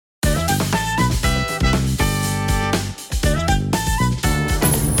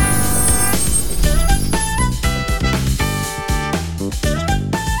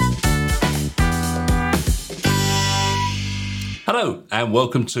Hello and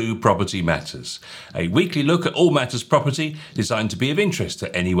welcome to Property Matters, a weekly look at all matters property designed to be of interest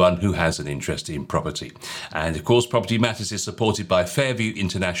to anyone who has an interest in property. And of course, Property Matters is supported by Fairview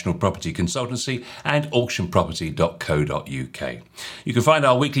International Property Consultancy and auctionproperty.co.uk. You can find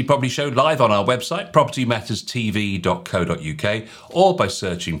our weekly property show live on our website, propertymatterstv.co.uk, or by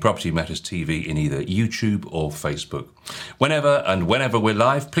searching Property Matters TV in either YouTube or Facebook. Whenever we're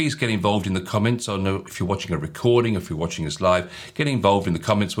live, please get involved in the comments. I know if you're watching a recording, if you're watching us live, get involved in the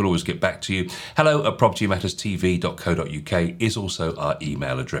comments. We'll always get back to you. hello@propertymatterstv.co.uk is also our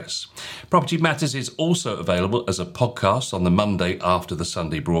email address. Property Matters is also available as a podcast on the Monday after the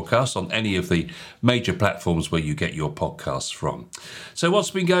Sunday broadcast on any of the major platforms where you get your podcasts from. So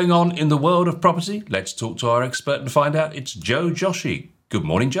what's been going on in the world of property? Let's talk to our expert and find out. It's Joe Joshi. Good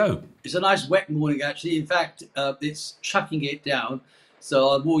morning, Joe. It's a nice wet morning, actually. In fact, it's chucking it down. So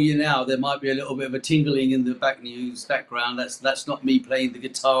I'll warn you now, there might be a little bit of a tingling in the background. That's not me playing the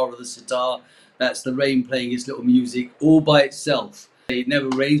guitar or the sitar. That's the rain playing its little music all by itself. It never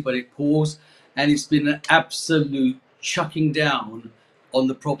rains, but it pours. And it's been an absolute chucking down on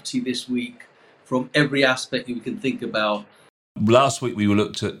the property this week from every aspect you can think about. Last week we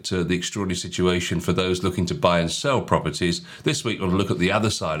looked at the extraordinary situation for those looking to buy and sell properties. This week we'll look at the other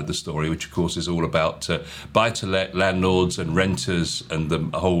side of the story, which of course is all about buy-to-let landlords and renters and the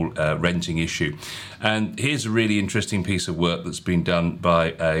whole renting issue. And here's a really interesting piece of work that's been done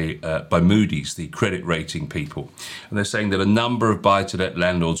by Moody's, the credit rating people. And they're saying that a number of buy-to-let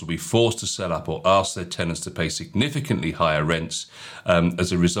landlords will be forced to sell up or ask their tenants to pay significantly higher rents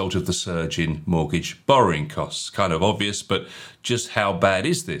as a result of the surge in mortgage borrowing costs. Kind of obvious, but just how bad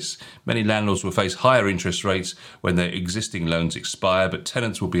is this? Many landlords will face higher interest rates when their existing loans expire, but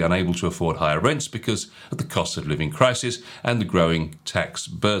tenants will be unable to afford higher rents because of the cost of living crisis and the growing tax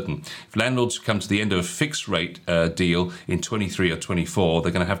burden. If landlords come to the end of a fixed rate deal in 23 or 24,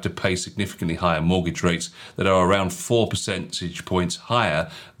 they're going to have to pay significantly higher mortgage rates that are around 4 percentage points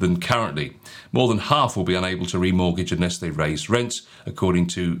higher than currently. More than half will be unable to remortgage unless they raise rents, according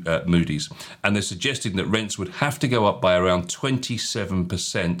to Moody's. And they're suggesting that rents would have to go up by around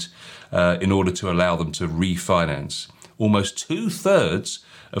 27% in order to allow them to refinance. Almost 2/3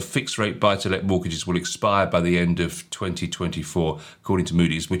 of fixed-rate buy-to-let mortgages will expire by the end of 2024, according to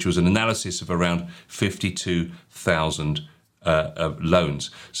Moody's, which was an analysis of around 52,000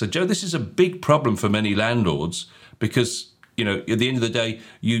 loans. So, Joe, this is a big problem for many landlords because, you know, at the end of the day,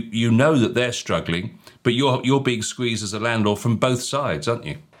 you know that they're struggling, but you're being squeezed as a landlord from both sides, aren't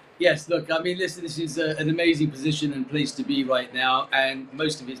you? Yes, look, I mean, listen, this is an amazing position and place to be right now, and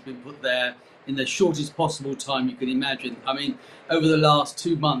most of it's been put there in the shortest possible time you can imagine. I mean, over the last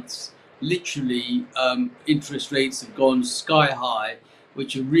 2 months, literally, interest rates have gone sky high,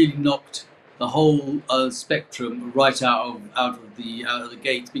 which have really knocked the whole spectrum right out of the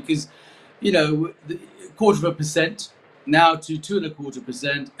gate. Because, you know, 0.25% now to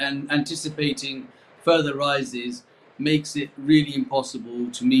 2.25%, and anticipating further rises makes it really impossible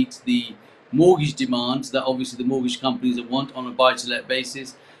to meet the mortgage demands that obviously the mortgage companies want on a buy-to-let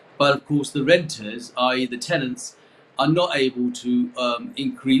basis. But of course the renters, i.e. the tenants, are not able to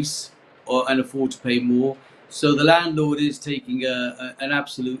increase and afford to pay more. So the landlord is taking an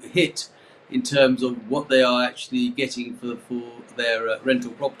absolute hit in terms of what they are actually getting for their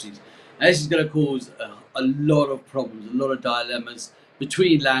rental properties. And this is going to cause a lot of problems, a lot of dilemmas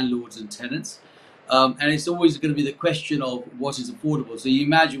between landlords and tenants. And it's always going to be the question of what is affordable. So you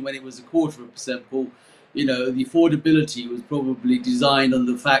imagine when it was 0.25%, Paul, you know, the affordability was probably designed on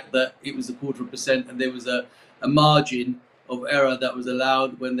the fact that it was 0.25% and there was a margin of error that was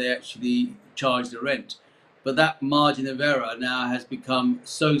allowed when they actually charged the rent. But that margin of error now has become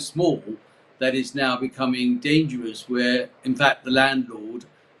so small that it's now becoming dangerous, where in fact the landlord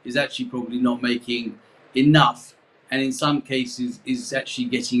is actually probably not making enough, and in some cases is actually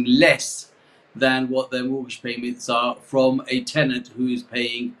getting less than what their mortgage payments are from a tenant who is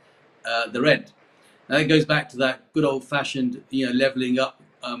paying the rent. Now it goes back to that good old-fashioned, you know, levelling up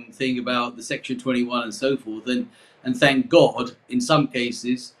thing about the Section 21 and so forth, and thank God in some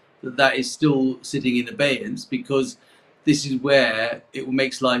cases that is still sitting in abeyance, because this is where it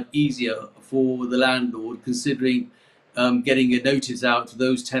makes life easier for the landlord, considering getting a notice out to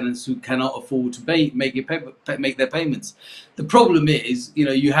those tenants who cannot afford to make their payments. The problem is, you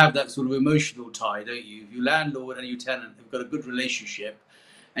know, you have that sort of emotional tie, don't you? Your landlord and your tenant have got a good relationship,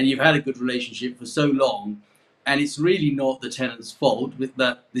 and you've had a good relationship for so long, and it's really not the tenant's fault with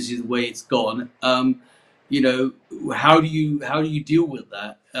that. This is the way it's gone. You know, how do you deal with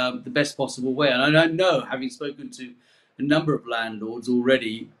that the best possible way? And I know, having spoken to a number of landlords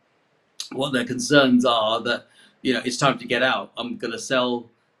already, what their concerns are, that it's time to get out. I'm going to sell.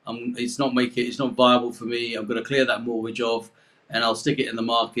 It's not viable for me. I'm going to clear that mortgage off, and I'll stick it in the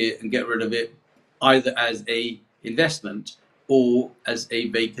market and get rid of it, either as a investment or as a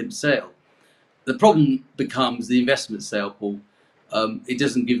vacant sale. The problem becomes the investment sale, Paul. It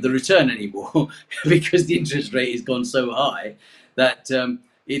doesn't give the return anymore because the interest rate has gone so high that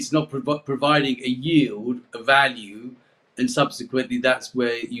it's not providing a yield, a value, and subsequently that's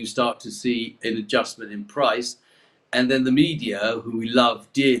where you start to see an adjustment in price. And then the media, who we love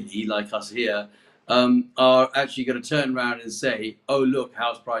dearly, like us here, are actually going to turn around and say, oh, look,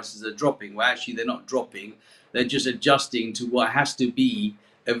 house prices are dropping. Well, actually, they're not dropping. They're just adjusting to what has to be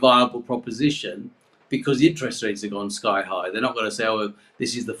a viable proposition because the interest rates have gone sky high. They're not going to say, oh,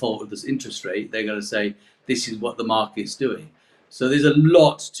 this is the fault of this interest rate. They're going to say, this is what the market's doing. So there's a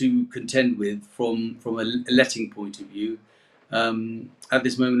lot to contend with from a letting point of view at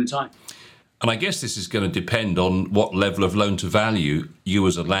this moment in time. And I guess this is going to depend on what level of loan to value you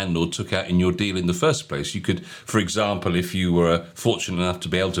as a landlord took out in your deal in the first place. You could, for example, if you were fortunate enough to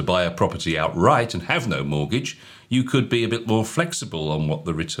be able to buy a property outright and have no mortgage, you could be a bit more flexible on what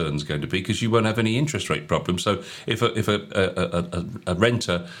the return's going to be because you won't have any interest rate problem. So if a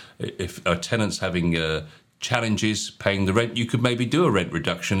renter, if a tenant's having challenges paying the rent, you could maybe do a rent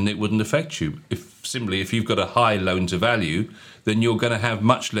reduction and it wouldn't affect you. If you've got a high loan to value, then you're going to have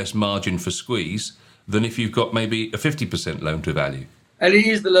much less margin for squeeze than if you've got maybe a 50% loan to value. And it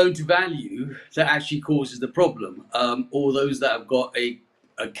is the loan to value that actually causes the problem. Or those that have got a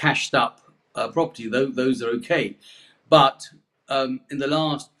cashed up property, those are okay. But in the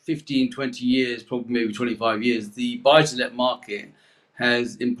last 15, 20 years, probably maybe 25 years, the buy-to-let market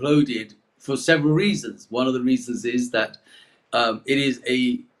has imploded for several reasons. One of the reasons is that it is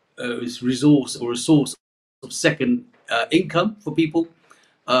a resource or a source of second income for people.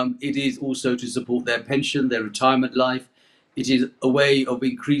 It is also to support their pension, their retirement life. It is a way of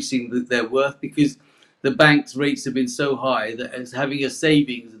increasing their worth because the bank's rates have been so high that as having a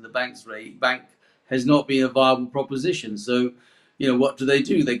savings in the bank has not been a viable proposition. So, what do?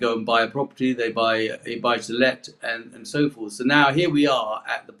 They go and buy a property, they buy a buy-to-let and so forth. So now here we are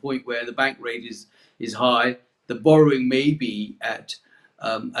at the point where the bank rate is high. The borrowing may be at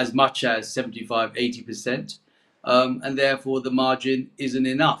as much as 75, 80%. And therefore the margin isn't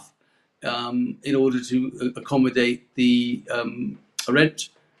enough in order to accommodate the rent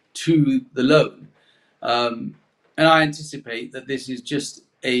to the loan. And I anticipate that this is just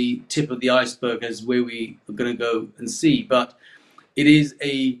a tip of the iceberg as where we are going to go and see. But it is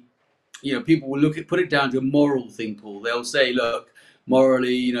people will put it down to a moral thing, Paul. They'll say, look,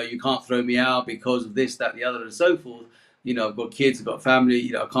 morally, you can't throw me out because of this, that, the other, and so forth. I've got kids, I've got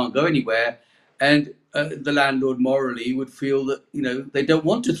family, I can't go anywhere. And the landlord morally would feel that, they don't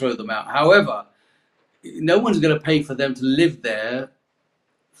want to throw them out. However, no one's going to pay for them to live there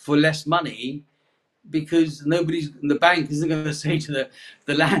for less money because the bank isn't going to say to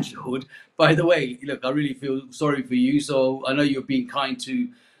the landlord, by the way, look, I really feel sorry for you. So I know you're being kind to,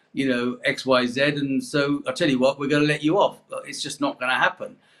 X, Y, Z. And so I'll tell you what, we're going to let you off. It's just not going to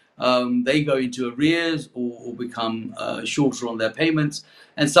happen. They go into arrears or become shorter on their payments,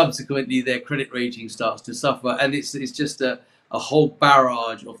 and subsequently their credit rating starts to suffer. And it's just a whole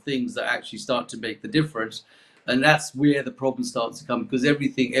barrage of things that actually start to make the difference. And that's where the problem starts to come because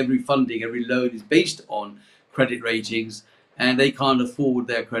every funding, every loan is based on credit ratings, and they can't afford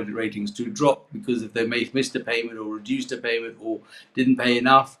their credit ratings to drop because if they missed a payment or reduced a payment or didn't pay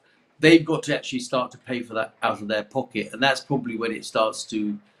enough, they've got to actually start to pay for that out of their pocket. And that's probably when it starts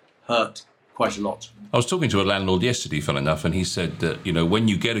to hurt quite a lot. I was talking to a landlord yesterday, funnily enough, and he said that, when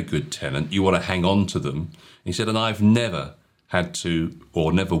you get a good tenant, you want to hang on to them. He said, and I've never had to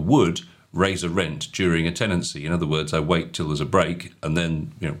or never would raise a rent during a tenancy. In other words, I wait till there's a break, and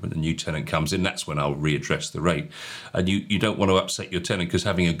then when a new tenant comes in, that's when I'll readdress the rate. And you don't want to upset your tenant because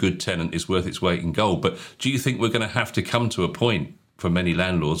having a good tenant is worth its weight in gold. But do you think we're going to have to come to a point for many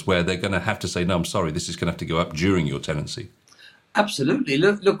landlords where they're going to have to say, no, I'm sorry, this is going to have to go up during your tenancy? Absolutely.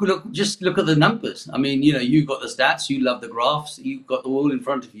 Look, just look at the numbers. I mean, you've got the stats, you love the graphs, you've got them all in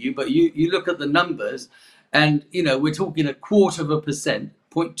front of you, but you look at the numbers and, we're talking 0.25%,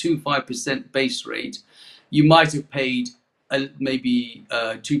 0.25% base rate. You might have paid maybe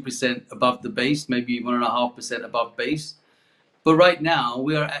 2% above the base, maybe 1.5% above base. But right now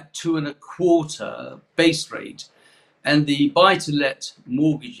we are at 2.25% base rate. And the buy-to-let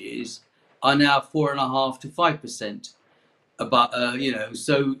mortgages are now 4.5% to 5%.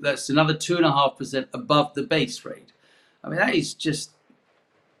 So that's another 2.5% above the base rate. I mean, that is just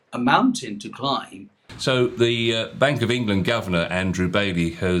a mountain to climb. So the Bank of England Governor, Andrew Bailey,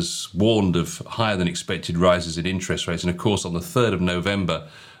 has warned of higher than expected rises in interest rates. And of course, on the 3rd of November,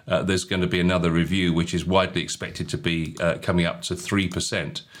 there's going to be another review, which is widely expected to be coming up to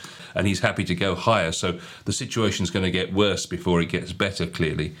 3%. And he's happy to go higher. So the situation's going to get worse before it gets better,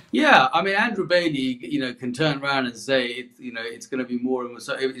 clearly. Yeah, I mean, Andrew Bailey, can turn around and say, it's going to be more and more.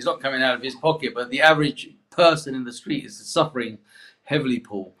 So it's not coming out of his pocket, but the average person in the street is suffering heavily,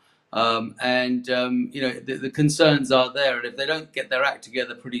 Paul. The concerns are there. And if they don't get their act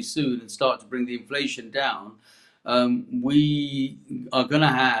together pretty soon and start to bring the inflation down, we are going to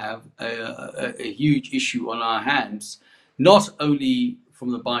have a huge issue on our hands, not only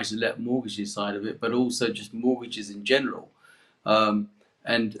from the buy-to-let mortgages side of it, but also just mortgages in general. And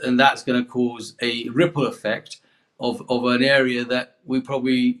that's going to cause a ripple effect of an area that we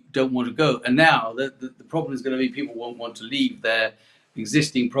probably don't want to go. And now the problem is going to be people won't want to leave their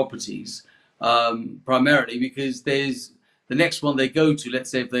existing properties, primarily because there's the next one they go to. Let's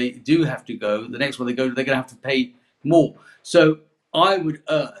say if they do have to go, the next one they go to, they're going to have to pay more. So I would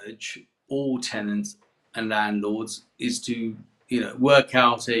urge all tenants and landlords is to work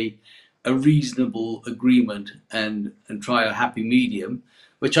out a reasonable agreement and try a happy medium,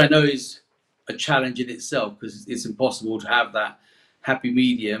 which I know is a challenge in itself because it's impossible to have that happy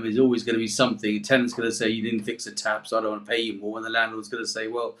medium. There's always going to be something. A tenant's going to say, you didn't fix the tap, so I don't want to pay you more. And the landlord's going to say,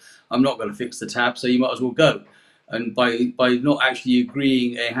 well, I'm not going to fix the tap, so you might as well go. And by not actually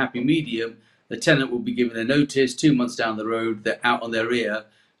agreeing a happy medium, the tenant will be given a notice 2 months down the road, they're out on their ear,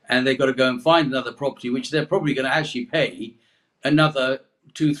 and they've got to go and find another property, which they're probably going to actually pay another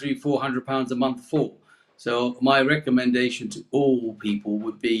 £200-400 a month for. So my recommendation to all people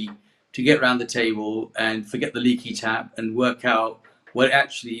would be to get around the table and forget the leaky tap and work out what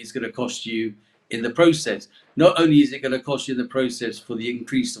actually is going to cost you in the process. Not only is it going to cost you in the process for the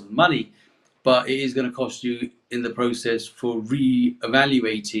increase of money, but it is going to cost you in the process for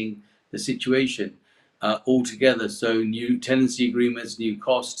re-evaluating the situation altogether. So new tenancy agreements, new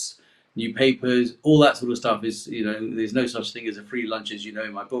costs, new papers, all that sort of stuff is, there's no such thing as a free lunch, as you know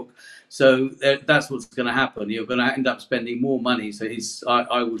in my book. So that's what's going to happen. You're going to end up spending more money. So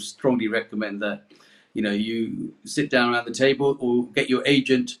I would strongly recommend that, you sit down around the table or get your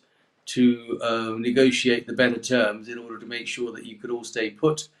agent to negotiate the better terms in order to make sure that you could all stay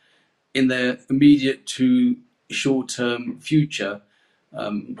put in the immediate to short-term future.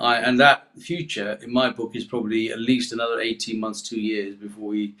 And that future, in my book, is probably at least another 18 months, 2 years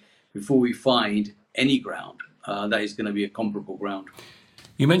before we find any ground that is going to be a comparable ground.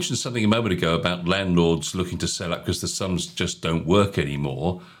 You mentioned something a moment ago about landlords looking to sell up because the sums just don't work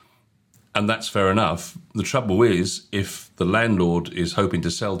anymore. And that's fair enough. The trouble is, if the landlord is hoping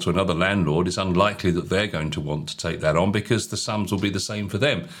to sell to another landlord, it's unlikely that they're going to want to take that on because the sums will be the same for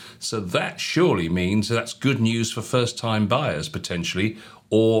them. So that surely means that's good news for first-time buyers, potentially,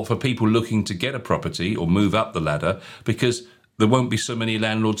 or for people looking to get a property or move up the ladder, because there won't be so many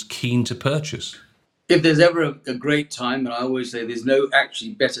landlords keen to purchase. If there's ever a great time, and I always say there's no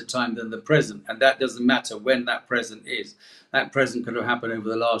actually better time than the present, and that doesn't matter when that present is. That present could have happened over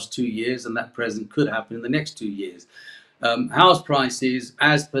the last 2 years, and that present could happen in the next 2 years. House prices,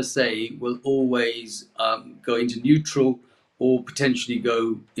 as per se, will always go into neutral or potentially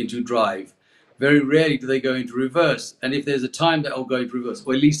go into drive. Very rarely do they go into reverse. And if there's a time that will go into reverse,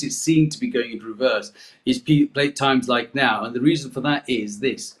 or at least it's seen to be going into reverse, is times like now. And the reason for that is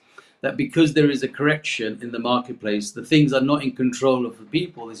this, that because there is a correction in the marketplace, the things are not in control of the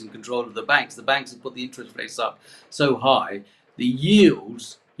people, it's in control of the banks. The banks have put the interest rates up so high, the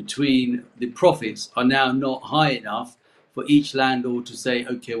yields between the profits are now not high enough for each landlord to say,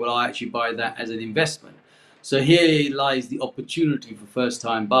 okay, well, I'll actually buy that as an investment. So here lies the opportunity for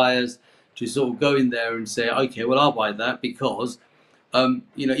first-time buyers to sort of go in there and say, okay, well, I'll buy that because,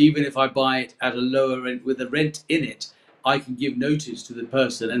 even if I buy it at a lower rent with a rent in it, I can give notice to the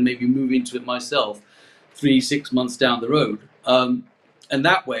person and maybe move into it myself 3-6 months down the road. And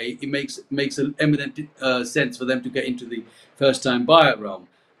that way it makes an eminent sense for them to get into the first-time buyer realm.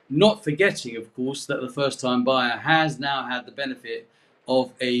 Not forgetting, of course, that the first-time buyer has now had the benefit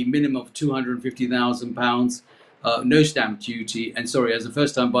of a minimum of £250,000 no stamp duty, and as a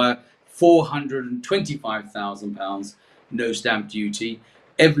first-time buyer, £425,000 no stamp duty.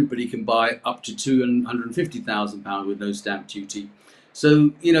 Everybody can buy up to £250,000 with no stamp duty.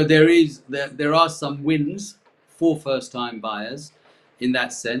 So there are some wins for first-time buyers in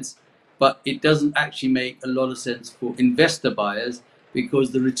that sense, but it doesn't actually make a lot of sense for investor buyers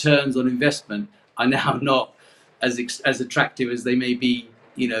because the returns on investment are now not as attractive as they may be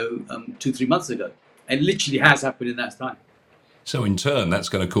 2-3 months ago, and literally has happened in that time. So in turn, that's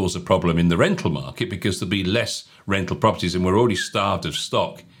going to cause a problem in the rental market because there'll be less rental properties, and we're already starved of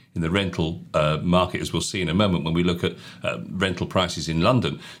stock in the rental market, as we'll see in a moment when we look at rental prices in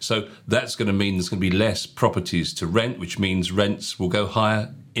London. So that's going to mean there's going to be less properties to rent, which means rents will go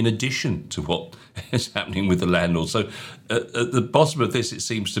higher in addition to what is happening with the landlord. So at the bottom of this, it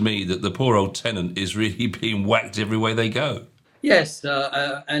seems to me that the poor old tenant is really being whacked every way they go. Yes,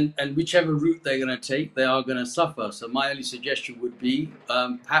 and whichever route they're going to take, they are going to suffer. So my only suggestion would be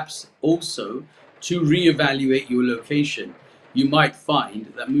perhaps also to reevaluate your location. You might find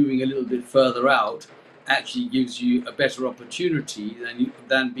that moving a little bit further out actually gives you a better opportunity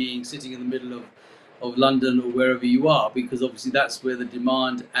than being sitting in the middle of London or wherever you are, because obviously that's where the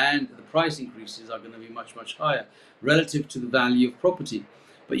demand and the price increases are going to be much, much higher relative to the value of property.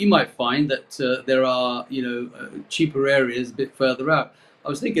 But you might find that there are, cheaper areas a bit further out. I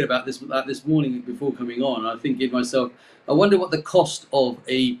was thinking about this morning before coming on. I was thinking to myself, I wonder what the cost of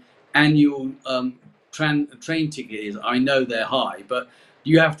a annual train ticket is. I know they're high, but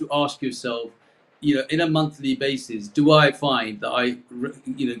you have to ask yourself, in a monthly basis, do I find that I,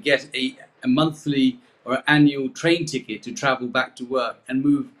 get a monthly or annual train ticket to travel back to work and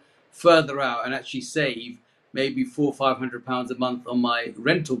move further out and actually save maybe £400-500 a month on my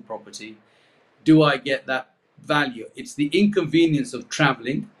rental property? Do I get that value? It's the inconvenience of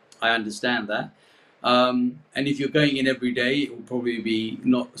traveling. I understand that. And if you're going in every day, it will probably be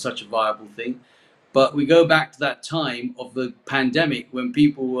not such a viable thing. But we go back to that time of the pandemic when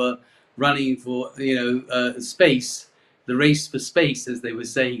people were running for, space, the race for space, as they were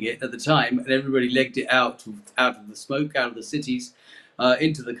saying it at the time, and everybody legged it out of the smoke, out of the cities,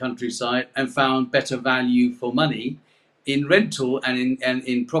 into the countryside, and found better value for money in rental and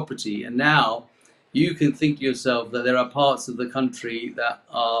in property. And now you can think to yourself that there are parts of the country that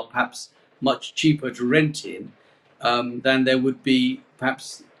are perhaps much cheaper to rent in than there would be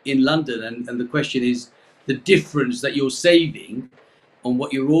perhaps in London. And the question is, the difference that you're saving on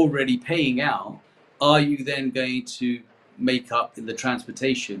what you're already paying out, are you then going to make up in the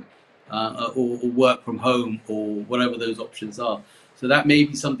transportation or work from home or whatever those options are? So that may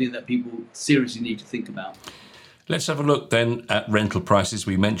be something that people seriously need to think about. Let's have a look then at rental prices.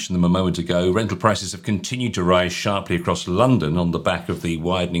 We mentioned them a moment ago. Rental prices have continued to rise sharply across London on the back of the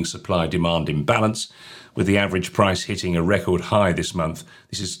widening supply-demand imbalance, with the average price hitting a record high this month.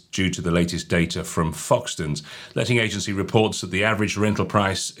 This is due to the latest data from Foxtons. Letting agency reports that the average rental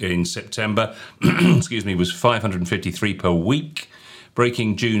price in September was £553 per week,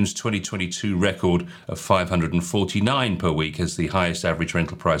 breaking June's 2022 record of £549 per week as the highest average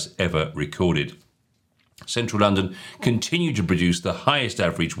rental price ever recorded. Central London continued to produce the highest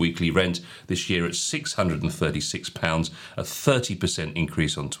average weekly rent this year at £636, a 30%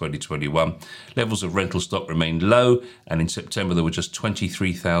 increase on 2021. Levels of rental stock remained low, and in September there were just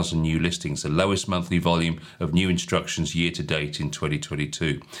 23,000 new listings, the lowest monthly volume of new instructions year to date in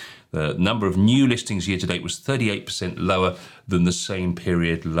 2022. The number of new listings year to date was 38% lower than the same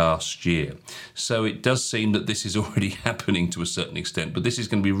period last year. So it does seem that this is already happening to a certain extent, but this is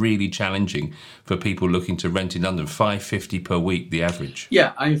going to be really challenging for people looking to rent in London. £550 per week, the average.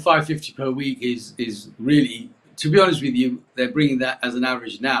 Yeah, I mean, £550 per week is really, to be honest with you, they're bringing that as an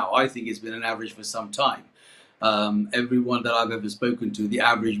average now. I think it's been an average for some time. Everyone that I've ever spoken to, the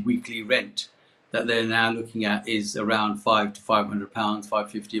average weekly rent that they're now looking at is around £500 to £500,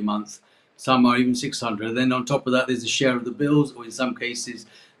 £550 a month. Some are even 600. And then on top of that, there's a share of the bills, or in some cases,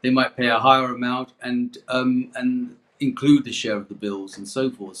 they might pay a higher amount and include the share of the bills and so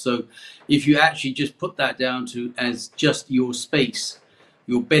forth. So if you actually just put that down to as just your space,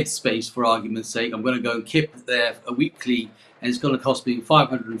 your bed space, for argument's sake, I'm going to go and keep there a weekly, and it's going to cost me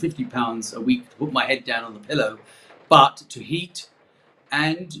 £550 a week to put my head down on the pillow, but to heat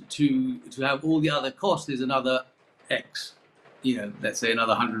and to have all the other costs is another X, let's say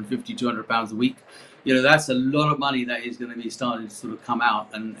another £150, £200 a week. That's a lot of money that is going to be starting to sort of come out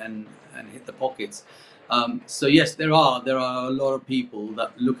and hit the pockets. So yes, there are a lot of people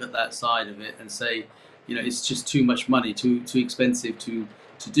that look at that side of it and say, it's just too much money, too expensive to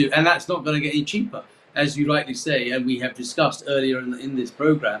do, and that's not going to get any cheaper, as you rightly say, and we have discussed earlier in this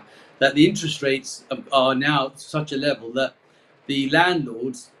program that the interest rates are now at such a level that the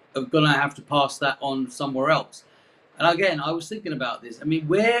landlords are going to have to pass that on somewhere else. And again, I was thinking about this. I mean,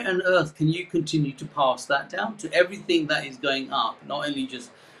 where on earth can you continue to pass that down to everything that is going up? Not only just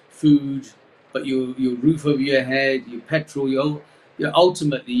food, but your roof over your head, your petrol,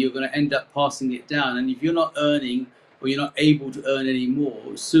 ultimately you're going to end up passing it down. And if you're not earning, or you're not able to earn any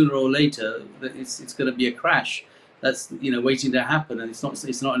more, sooner or later, it's going to be a crash that's waiting to happen, and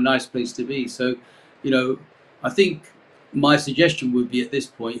it's not a nice place to be. So, I think my suggestion would be at this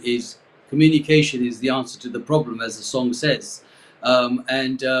point is communication is the answer to the problem, as the song says.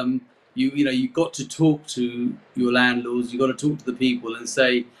 And you've got to talk to your landlords. You've got to talk to the people and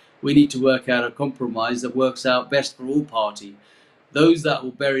say we need to work out a compromise that works out best for all parties. Those that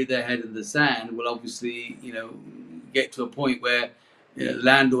will bury their head in the sand will obviously, get to a point where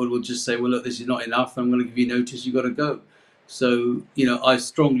landlord will just say, well, look, this is not enough. I'm going to give you notice. You've got to go. So, I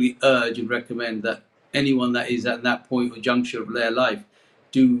strongly urge and recommend that anyone that is at that point or juncture of their life,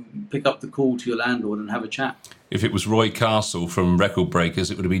 do pick up the call to your landlord and have a chat. If it was Roy Castle from Record Breakers,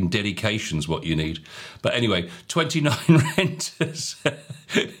 it would have been dedications what you need. But anyway, 29 renters.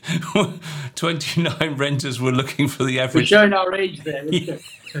 29 renters were looking for the average. We're showing our age there.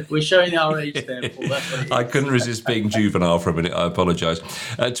 We're showing our age there, Paul. That's what it is. I couldn't resist being juvenile for a minute. I apologise.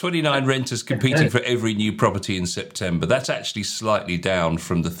 29 renters competing for every new property in September. That's actually slightly down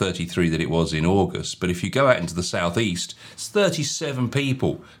from the 33 that it was in August. But if you go out into the southeast, it's 37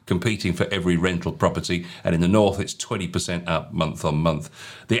 people competing for every rental property. And in the north, it's 20% up month on month.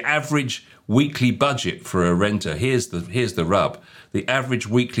 The average weekly budget for a renter, here's the rub. The average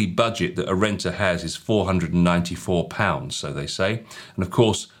weekly budget that a renter has is £494, so they say. And of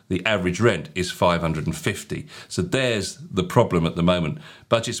course, the average rent is £550. So there's the problem at the moment.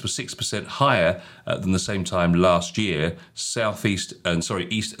 Budgets were 6% higher than the same time last year. East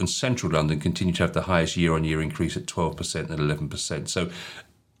and central London continue to have the highest year-on-year increase at 12% and 11%. So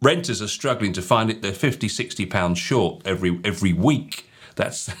renters are struggling to find it. They're £50, £60 short every week.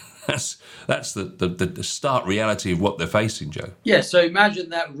 That's the stark reality of what they're facing, Joe. Yeah, so imagine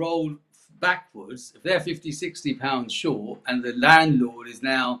that rolled backwards. If they're £50, £60 short and the landlord is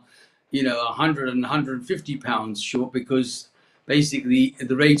now, £100 and £150 short because basically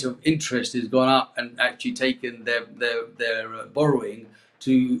the rate of interest has gone up and actually taken their borrowing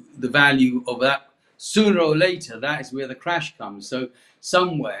to the value of that. Sooner or later, that is where the crash comes. So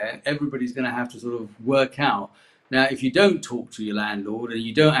somewhere, everybody's going to have to sort of work out. Now, if you don't talk to your landlord and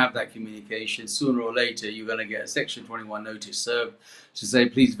you don't have that communication, sooner or later you're going to get a Section 21 notice served to say,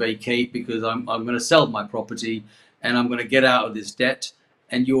 please vacate because I'm going to sell my property and I'm going to get out of this debt,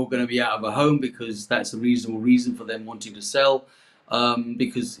 and you're going to be out of a home because that's a reasonable reason for them wanting to sell.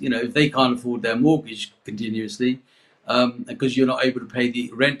 Because if they can't afford their mortgage continuously, because you're not able to pay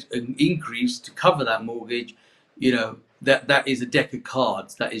the rent increase to cover that mortgage, that is a deck of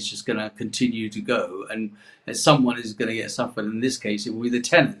cards that is just going to continue to go, and someone is going to get suffered. In this case, it will be the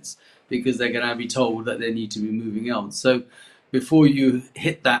tenants because they're going to be told that they need to be moving out. So before you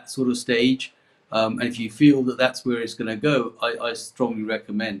hit that sort of stage, and if you feel that that's where it's going to go, I strongly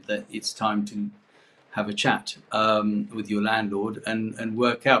recommend that it's time to have a chat with your landlord and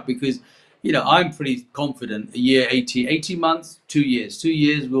work out, because I'm pretty confident a year, 18 months, 2 years. 2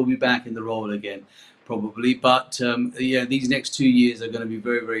 years we'll be back in the role again, probably. But these next 2 years are going to be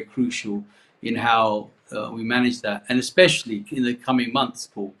very, very crucial in how we manage that, and especially in the coming months,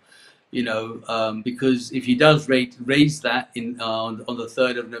 Paul. Because if he does raise that on the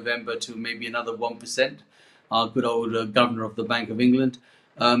 3rd of November to maybe another 1%, our good old governor of the Bank of England,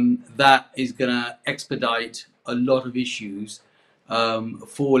 that is going to expedite a lot of issues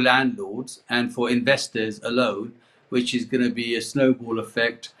for landlords and for investors alone, which is going to be a snowball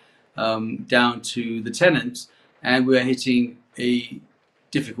effect down to the tenants. And we're hitting a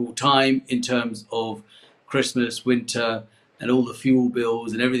difficult time in terms of Christmas, winter, and all the fuel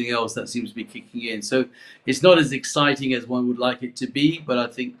bills and everything else that seems to be kicking in. So it's not as exciting as one would like it to be, but I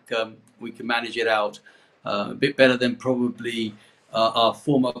think we can manage it out a bit better than probably our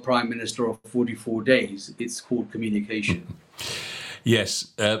former Prime Minister of 44 days. It's called communication.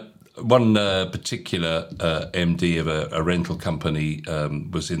 Yes. One particular MD of a rental company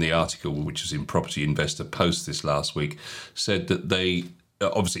was in the article, which was in Property Investor Post this last week, said that they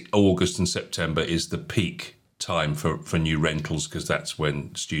obviously August and September is the peak time for new rentals, because that's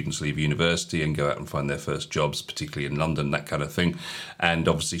when students leave university and go out and find their first jobs, particularly in London, that kind of thing. And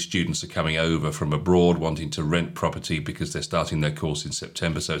obviously students are coming over from abroad wanting to rent property because they're starting their course in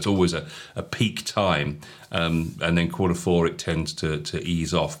September. So it's always a peak time. And then Q4, it tends to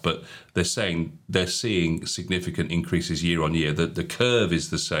ease off. But they're saying they're seeing significant increases year on year. The curve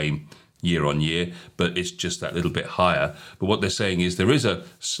is the same year on year, but it's just that little bit higher. But what they're saying is there is a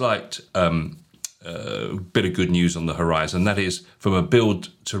slight bit of good news on the horizon. That is, from a build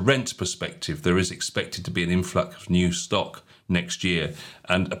to rent perspective, there is expected to be an influx of new stock next year,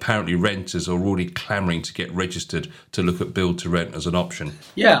 and apparently renters are already clamouring to get registered to look at build to rent as an option.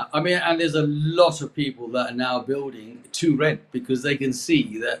 Yeah, I mean, and there's a lot of people that are now building to rent because they can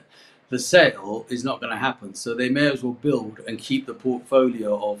see that the sale is not going to happen, so they may as well build and keep the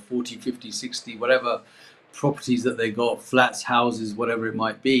portfolio of 40, 50, 60, whatever properties that they got, flats, houses, whatever it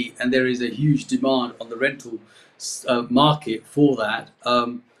might be, and there is a huge demand on the rental market for that.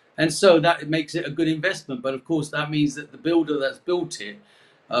 And so that makes it a good investment. But of course, that means that the builder that's built it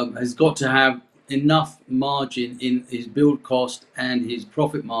has got to have enough margin in his build cost and his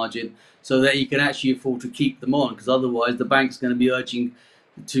profit margin so that he can actually afford to keep them on, because otherwise the bank's going to be urging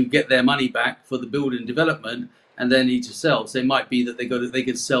to get their money back for the build and development, and they need to sell. So it might be that they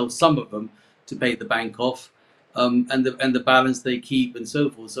could sell some of them to pay the bank off, and the balance they keep and so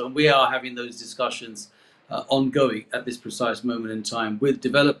forth. So we are having those discussions ongoing at this precise moment in time with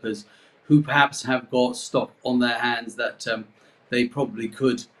developers who perhaps have got stock on their hands that they probably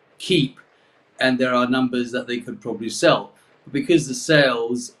could keep, and there are numbers that they could probably sell. But because the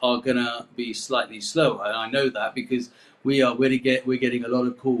sales are going to be slightly slower, and I know that because we're getting a lot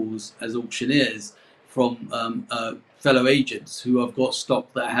of calls as auctioneers from fellow agents who have got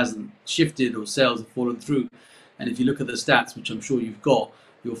stock that hasn't shifted or sales have fallen through. And if you look at the stats, which I'm sure you've got,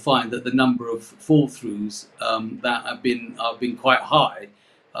 you'll find that the number of fall throughs that have been quite high.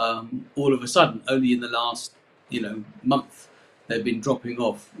 All of a sudden, only in the last month, they've been dropping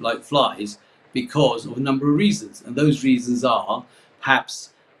off like flies because of a number of reasons. And those reasons are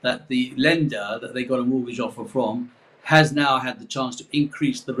perhaps that the lender that they got a mortgage offer from has now had the chance to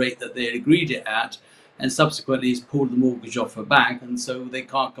increase the rate that they had agreed it at, and subsequently has pulled the mortgage offer back, and so they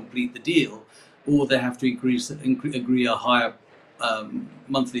can't complete the deal, or they have to agree a higher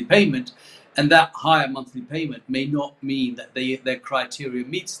monthly payment, and that higher monthly payment may not mean that their criteria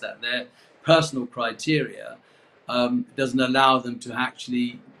meets that. Their personal criteria doesn't allow them to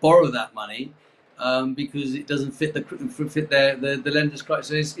actually borrow that money because it doesn't fit the lender's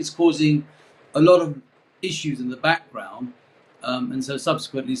criteria. So it's causing a lot of issues in the background, and so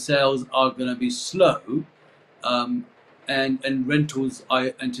subsequently sales are going to be slow, and rentals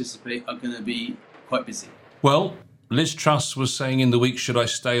I anticipate are going to be quite busy. Well, Liz Truss was saying in the week, should I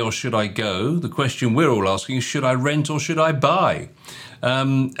stay or should I go? The question we're all asking is, should I rent or should I buy?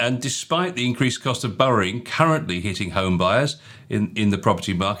 And despite the increased cost of borrowing currently hitting home buyers in the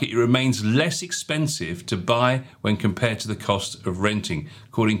property market, it remains less expensive to buy when compared to the cost of renting.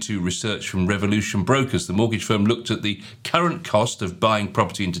 According to research from Revolution Brokers, the mortgage firm looked at the current cost of buying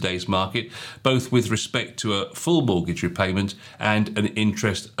property in today's market, both with respect to a full mortgage repayment and an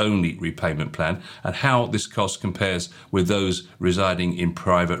interest-only repayment plan, and how this cost compares with those residing in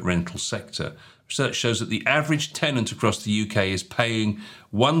private rental sector. Research shows that the average tenant across the UK is paying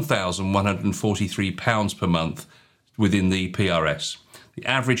 £1,143 per month within the PRS. The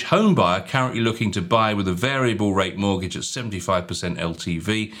average home buyer currently looking to buy with a variable rate mortgage at 75%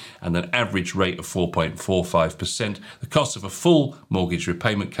 LTV and an average rate of 4.45%. The cost of a full mortgage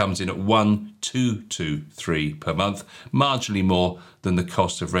repayment comes in at 1,223 per month, marginally more than the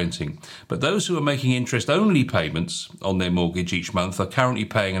cost of renting. But those who are making interest-only payments on their mortgage each month are currently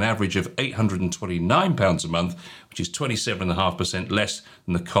paying an average of £829 a month, which is 27.5% less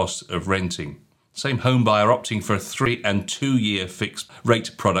than the cost of renting. Same home buyer opting for a 3 and 2 year fixed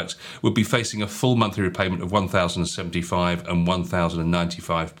rate product would be facing a full monthly repayment of £1,075 and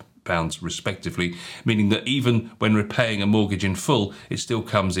 £1,095 respectively, meaning that even when repaying a mortgage in full, it still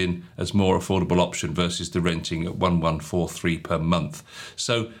comes in as more affordable option versus the renting at 1,143 per month.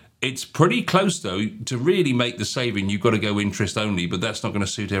 So it's pretty close, though. To really make the saving, you've got to go interest only, but that's not going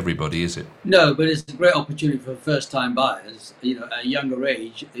to suit everybody, is it? No, but it's a great opportunity for first-time buyers. At a younger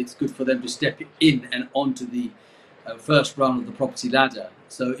age, it's good for them to step in and onto the first rung of the property ladder.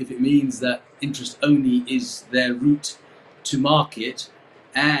 So if it means that interest only is their route to market,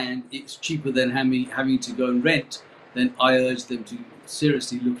 and it's cheaper than having to go and rent, then I urge them to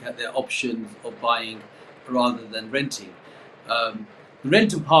seriously look at their options of buying rather than renting. The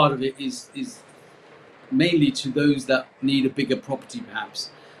rental part of it is mainly to those that need a bigger property, perhaps,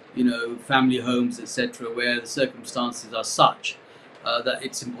 family homes, etc., where the circumstances are such that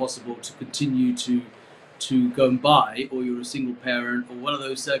it's impossible to continue to go and buy, or you're a single parent, or one of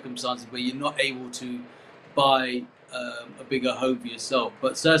those circumstances where you're not able to buy a bigger home for yourself.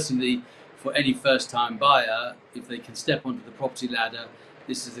 But certainly for any first-time buyer, if they can step onto the property ladder,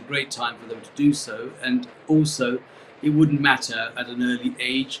 this is a great time for them to do so. And also, it wouldn't matter at an early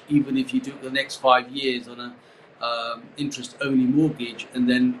age, even if you do the next 5 years on a interest-only mortgage, and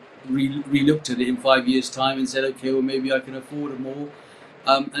then re-looked at it in 5 years' time and said, okay, well, maybe I can afford more,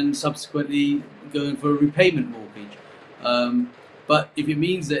 and subsequently going for a repayment mortgage. But if it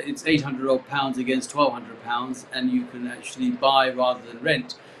means that it's £800 against £1,200 and you can actually buy rather than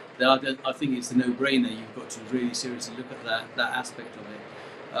rent, then I think it's a no-brainer. You've got to really seriously look at that aspect of it.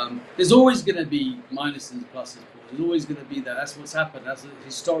 There's always going to be minuses and pluses. There's always going to be that. That's what's happened. That's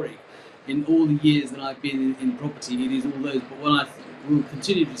historic. in all the years that I've been in property, it is all those. But what I will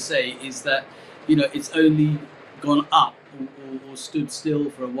continue to say is that, it's only gone up or stood still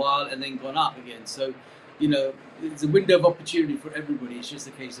for a while and then gone up again. So, it's a window of opportunity for everybody. It's just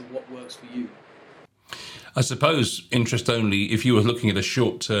a case of what works for you. I suppose interest only, if you were looking at a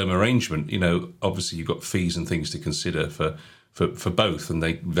short-term arrangement, obviously you've got fees and things to consider for both, and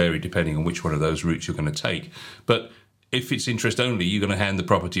they vary depending on which one of those routes you're going to take. But if it's interest only, you're going to hand the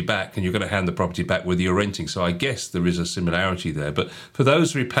property back, and you're going to hand the property back whether you're renting. So I guess there is a similarity there. But for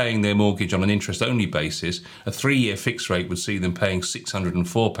those repaying their mortgage on an interest only basis, a 3-year fixed rate would see them paying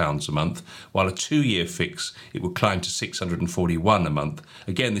 £604 a month, while a 2-year fix, it would climb to £641 a month.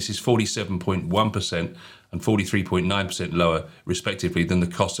 Again, this is 47.1% and 43.9% lower, respectively, than the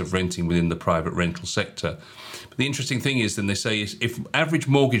cost of renting within the private rental sector. But the interesting thing is, then they say, is if average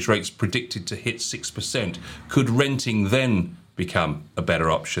mortgage rates predicted to hit 6%, could renting then become a better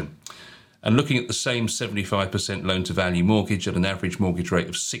option? And looking at the same 75% loan-to-value mortgage at an average mortgage rate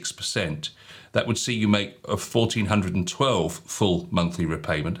of 6%, that would see you make a £1,412 full monthly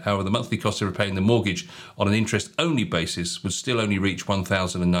repayment. However, the monthly cost of repaying the mortgage on an interest-only basis would still only reach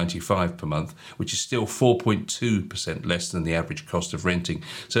 £1,095 per month, which is still 4.2% less than the average cost of renting.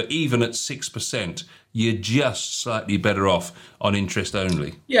 So even at 6%, you're just slightly better off on interest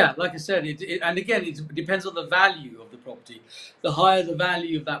only. Yeah, like I said, and again, it depends on the value of the property. The higher the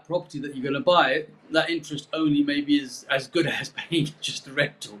value of that property that you're going to buy, that interest only may be as good as paying just a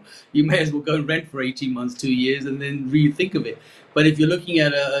rental. You may as well go and rent for 18 months, 2 years, and then rethink of it. But if you're looking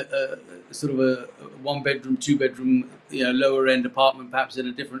at a sort of a 1-bedroom, 2-bedroom, lower end apartment, perhaps in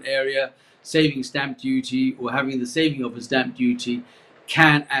a different area, saving stamp duty or having the saving of a stamp duty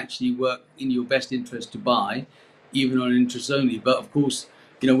can actually work in your best interest to buy, even on interest only. But of course,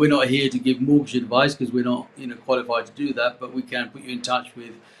 we're not here to give mortgage advice because we're not, qualified to do that. But we can put you in touch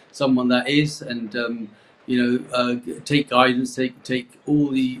with someone that is, and take guidance, take all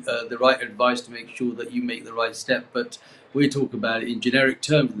the right advice to make sure that you make the right step. But we talk about it in generic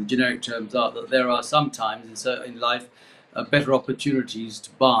terms. And the generic terms are that there are sometimes in life better opportunities to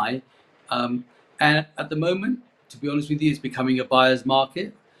buy, and at the moment, to be honest with you, it's becoming a buyer's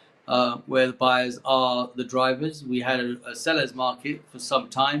market, where the buyers are the drivers. We had a seller's market for some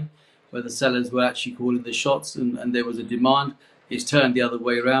time, where the sellers were actually calling the shots, and there was a demand. It's turned the other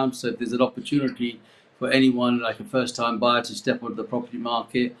way around. So if there's an opportunity for anyone like a first-time buyer to step onto the property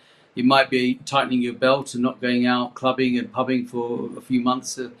market, it might be tightening your belt and not going out clubbing and pubbing for a few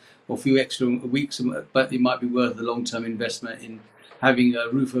months or a few extra weeks, but it might be worth the long-term investment in having a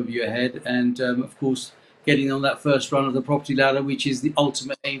roof over your head and, of course, getting on that first run of the property ladder, which is the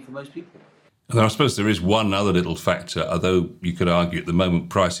ultimate aim for most people. And I suppose there is one other little factor, although you could argue at the moment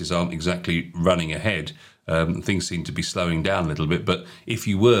prices aren't exactly running ahead. Things seem to be slowing down a little bit. But if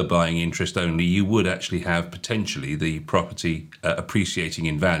you were buying interest only, you would actually have potentially the property appreciating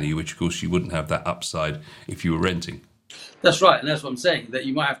in value, which of course you wouldn't have that upside if you were renting. That's right, and that's what I'm saying, that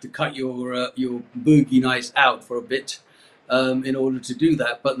you might have to cut your boogie nights out for a bit in order to do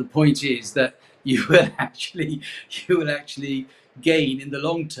that. But the point is that you will actually gain in the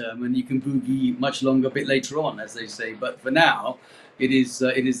long term, and you can boogie much longer a bit later on, as they say. But for now, it is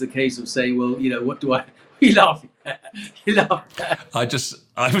the case of saying, well, what do I? You laugh at.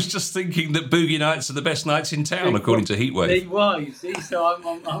 I was just thinking that boogie nights are the best nights in town, according to Heatwave. There you are. You see, so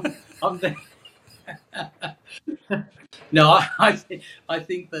I'm there. No, I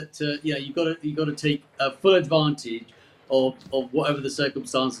think that you got to take full advantage of whatever the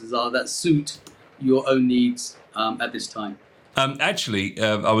circumstances are that suit your own needs at this time.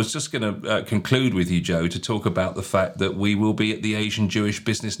 I was just going to conclude with you, Joe, to talk about the fact that we will be at the Asian Jewish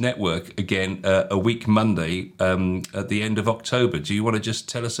Business Network again a week Monday at the end of October. Do you want to just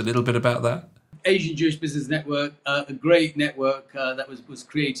tell us a little bit about that? Asian Jewish Business Network, a great network that was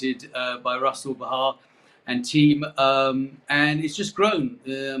created by Russell Bahar and team, and it's just grown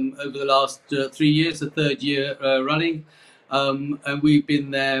over the last 3 years, the third year running, and we've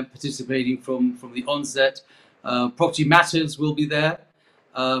been there participating from the onset. Property Matters will be there,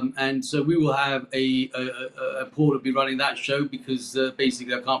 and so we will have a Paul will be running that show because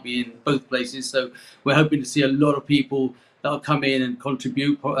basically I can't be in both places. So we're hoping to see a lot of people that'll come in and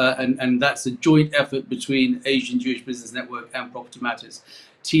contribute, and that's a joint effort between Asian Jewish Business Network and Property Matters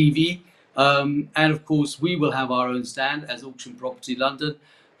TV. And of course, we will have our own stand as Auction Property London,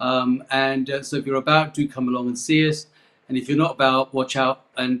 and so if you're about, do come along and see us. And if you're not about, watch out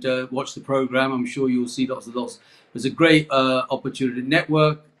and watch the program. I'm sure you'll see lots. There's a great opportunity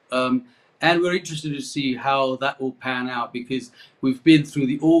network, and we're interested to see how that will pan out, because we've been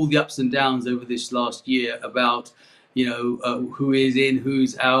through all the ups and downs over this last year about who is in,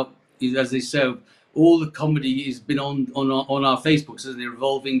 who's out. as they say, all the comedy has been on our Facebook, so the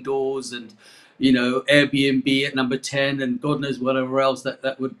revolving doors and Airbnb at number 10 and God knows whatever else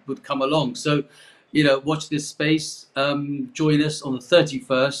that would come along. So watch this space. Join us on the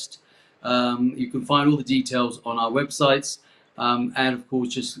 31st. You can find all the details on our websites. And of course,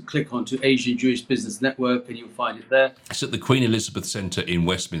 just click onto Asian Jewish Business Network and you'll find it there. It's at the Queen Elizabeth Centre in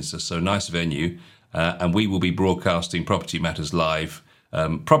Westminster, so nice venue. And we will be broadcasting Property Matters live,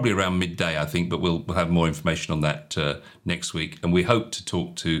 probably around midday, I think, but we'll have more information on that next week. And we hope to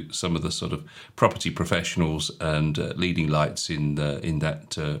talk to some of the sort of property professionals and leading lights in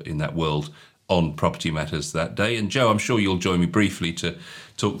that world on Property Matters that day. And Joe, I'm sure you'll join me briefly to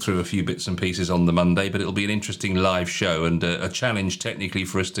talk through a few bits and pieces on the Monday, but it'll be an interesting live show and a challenge technically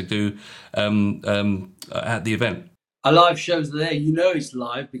for us to do at the event. Our live shows there, it's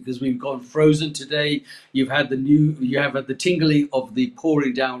live because we've gone frozen today. You have had the tingling of the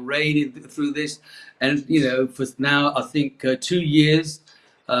pouring down rain through this, and for now I think 2 years,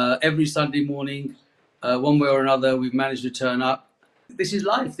 every Sunday morning, one way or another, we've managed to turn up. This is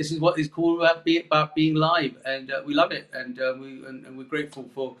life. This is what it's called about being live, and we love it, and we're grateful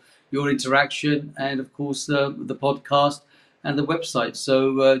for your interaction, and of course the podcast and the website.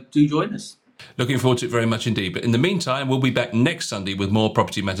 So do join us. Looking forward to it very much indeed. But in the meantime, we'll be back next Sunday with more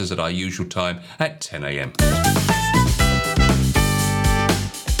Property Matters at our usual time at 10 a.m.